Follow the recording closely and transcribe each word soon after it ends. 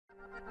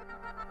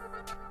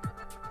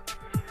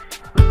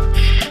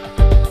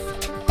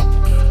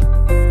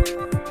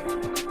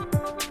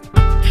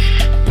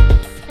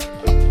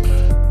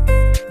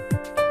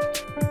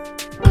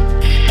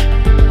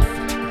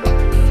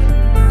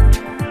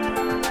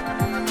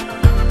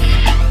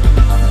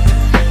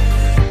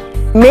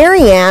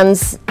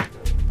Marianne's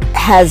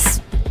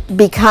has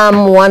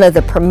become one of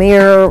the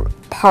premier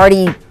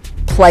party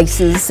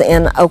places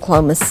in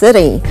Oklahoma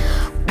City.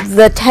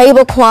 The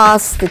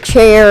tablecloths, the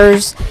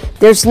chairs,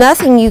 there's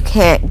nothing you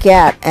can't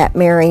get at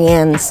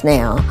Marianne's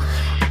now.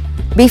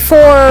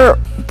 Before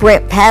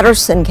Brent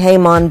Patterson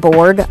came on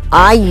board,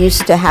 I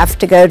used to have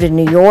to go to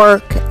New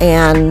York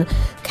and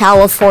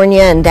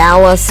California and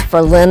Dallas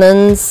for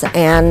linens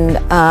and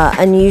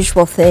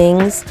unusual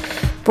things.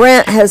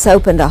 Brent has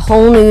opened a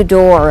whole new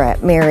door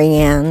at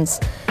Marianne's.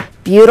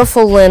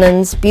 Beautiful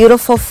linens,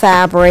 beautiful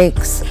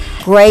fabrics,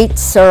 great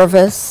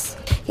service.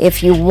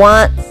 If you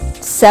want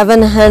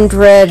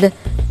 700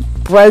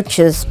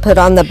 brooches put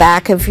on the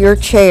back of your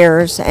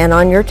chairs and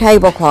on your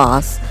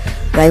tablecloths,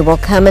 they will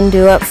come and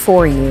do it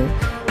for you.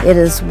 It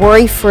is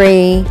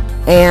worry-free,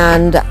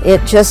 and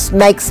it just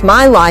makes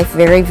my life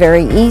very,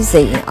 very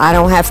easy. I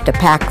don't have to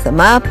pack them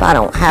up. I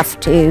don't have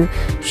to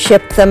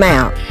ship them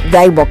out.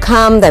 They will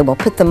come, they will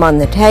put them on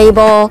the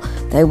table,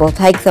 they will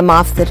take them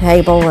off the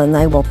table, and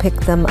they will pick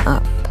them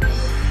up.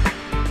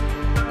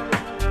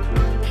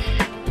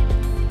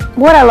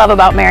 What I love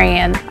about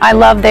Marianne, I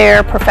love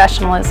their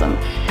professionalism.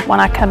 When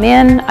I come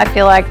in, I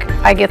feel like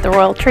I get the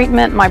royal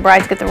treatment, my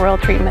brides get the royal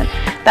treatment.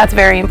 That's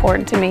very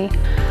important to me.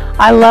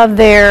 I love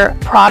their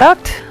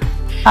product.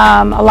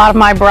 A lot of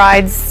my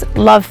brides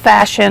love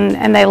fashion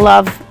and they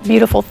love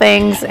beautiful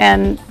things,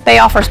 and they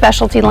offer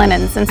specialty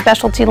linens, and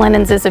specialty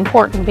linens is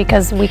important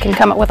because we can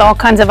come up with all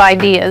kinds of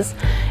ideas,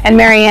 and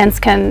Marianne's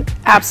can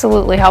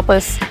absolutely help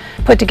us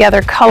put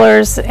together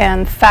colors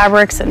and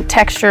fabrics and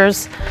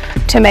textures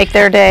to make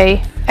their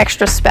day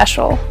extra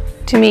special.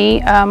 To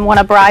me, when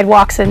a bride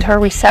walks into her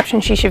reception,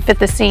 she should fit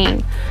the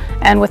scene,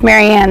 and with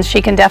Marianne's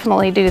she can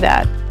definitely do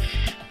that.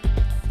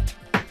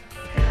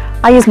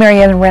 I use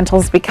Marianne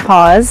Rentals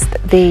because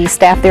the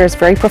staff there is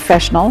very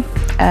professional.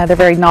 They're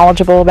very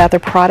knowledgeable about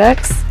their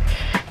products.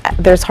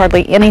 There's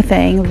hardly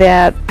anything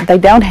that they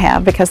don't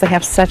have because they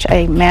have such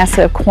a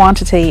massive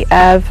quantity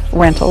of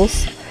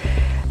rentals.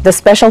 The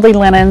specialty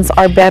linens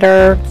are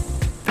better,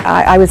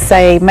 I would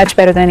say much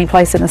better than any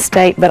place in the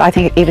state, but I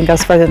think it even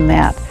goes further than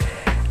that.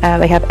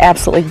 They have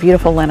absolutely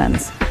beautiful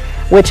linens,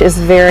 which is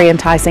very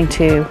enticing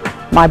to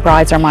my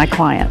brides or my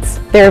clients.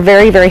 They're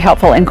very, very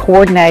helpful in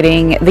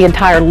coordinating the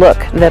entire look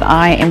that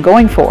I am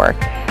going for.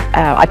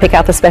 I pick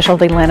out the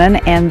specialty linen,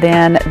 and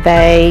then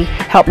they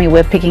help me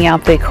with picking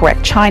out the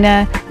correct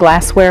china,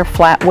 glassware,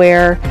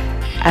 flatware,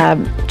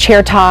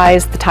 chair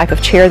ties, the type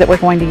of chair that we're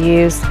going to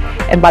use.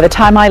 And by the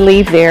time I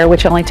leave there,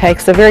 which only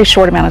takes a very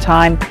short amount of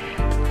time,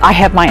 I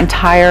have my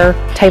entire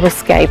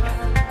tablescape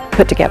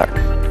put together.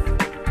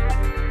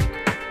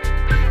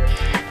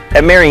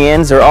 At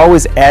Marianne's, they're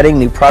always adding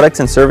new products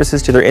and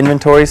services to their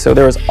inventory, so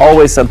there is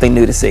always something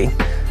new to see.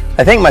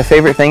 I think my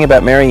favorite thing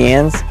about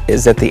Marianne's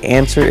is that the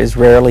answer is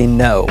rarely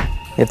no.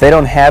 If they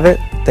don't have it,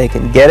 they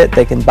can get it,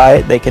 they can buy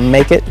it, they can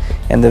make it,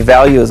 and the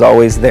value is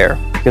always there,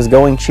 because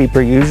going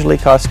cheaper usually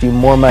costs you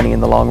more money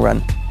in the long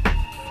run.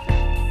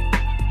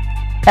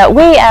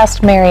 We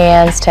asked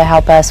Marianne's to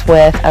help us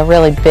with a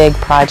really big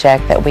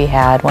project that we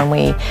had when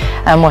we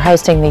were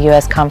hosting the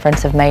U.S.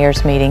 Conference of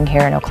Mayors meeting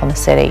here in Oklahoma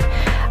City.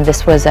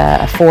 This was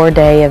a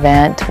 4-day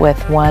event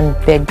with one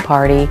big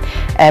party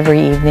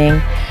every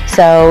evening.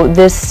 So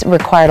this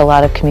required a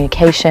lot of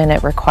communication,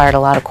 it required a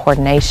lot of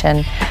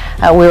coordination.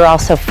 We were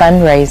also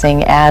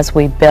fundraising as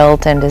we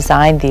built and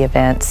designed the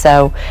event,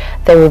 so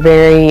they were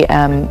very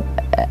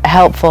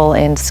helpful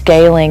in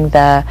scaling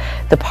the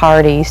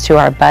parties to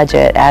our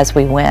budget as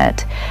we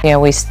went. You know,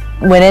 we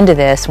went into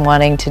this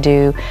wanting to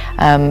do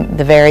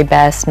the very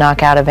best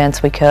knockout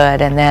events we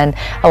could, and then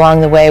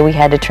along the way we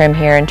had to trim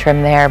here and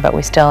trim there, but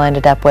we still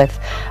ended up with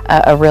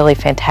a really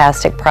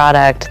fantastic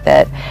product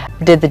that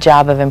did the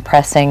job of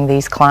impressing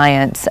these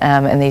clients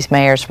and these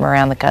mayors from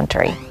around the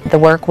country. The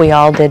work we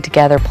all did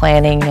together,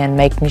 planning and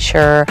making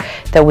sure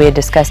that we had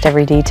discussed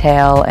every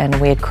detail and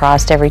we had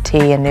crossed every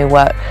T and knew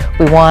what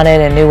we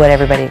wanted and knew what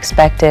everybody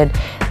expected,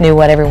 knew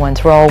what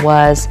everyone's role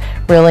was,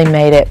 really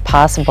made it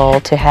possible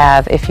to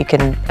have, if you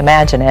can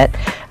imagine it,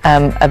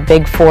 a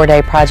big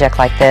 4-day project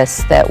like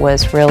this that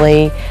was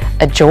really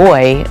a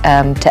joy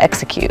to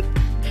execute.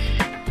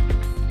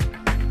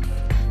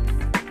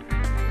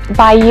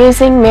 By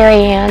using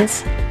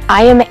Marianne's,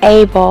 I am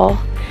able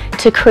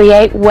to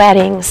create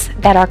weddings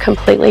that are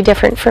completely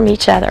different from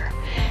each other.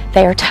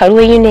 They are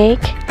totally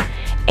unique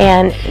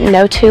and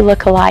no two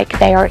look alike.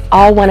 They are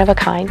all one of a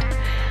kind.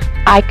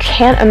 I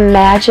can't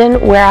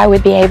imagine where I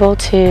would be able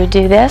to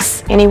do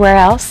this anywhere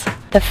else.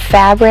 The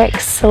fabric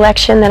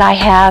selection that I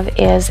have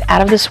is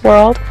out of this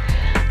world.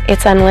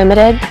 It's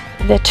unlimited.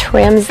 The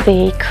trims,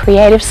 the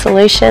creative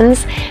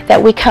solutions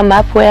that we come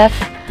up with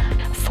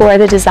for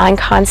the design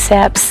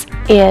concepts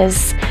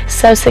is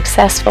so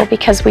successful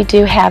because we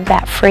do have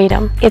that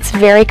freedom. It's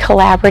very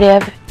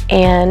collaborative,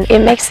 and it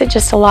makes it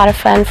just a lot of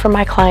fun for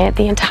my client.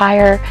 The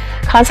entire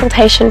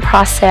consultation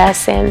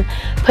process and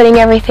putting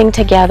everything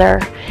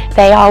together,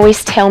 they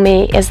always tell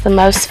me, is the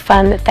most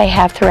fun that they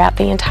have throughout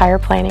the entire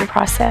planning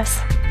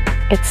process.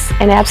 It's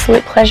an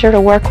absolute pleasure to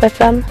work with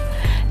them.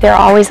 They're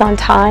always on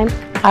time.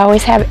 I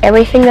always have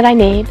everything that I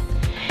need.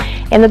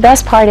 And the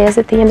best part is,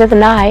 at the end of the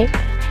night,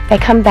 they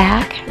come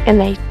back and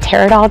they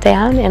tear it all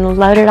down and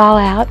load it all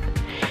out,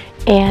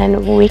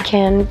 and we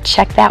can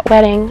check that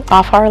wedding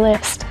off our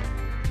list.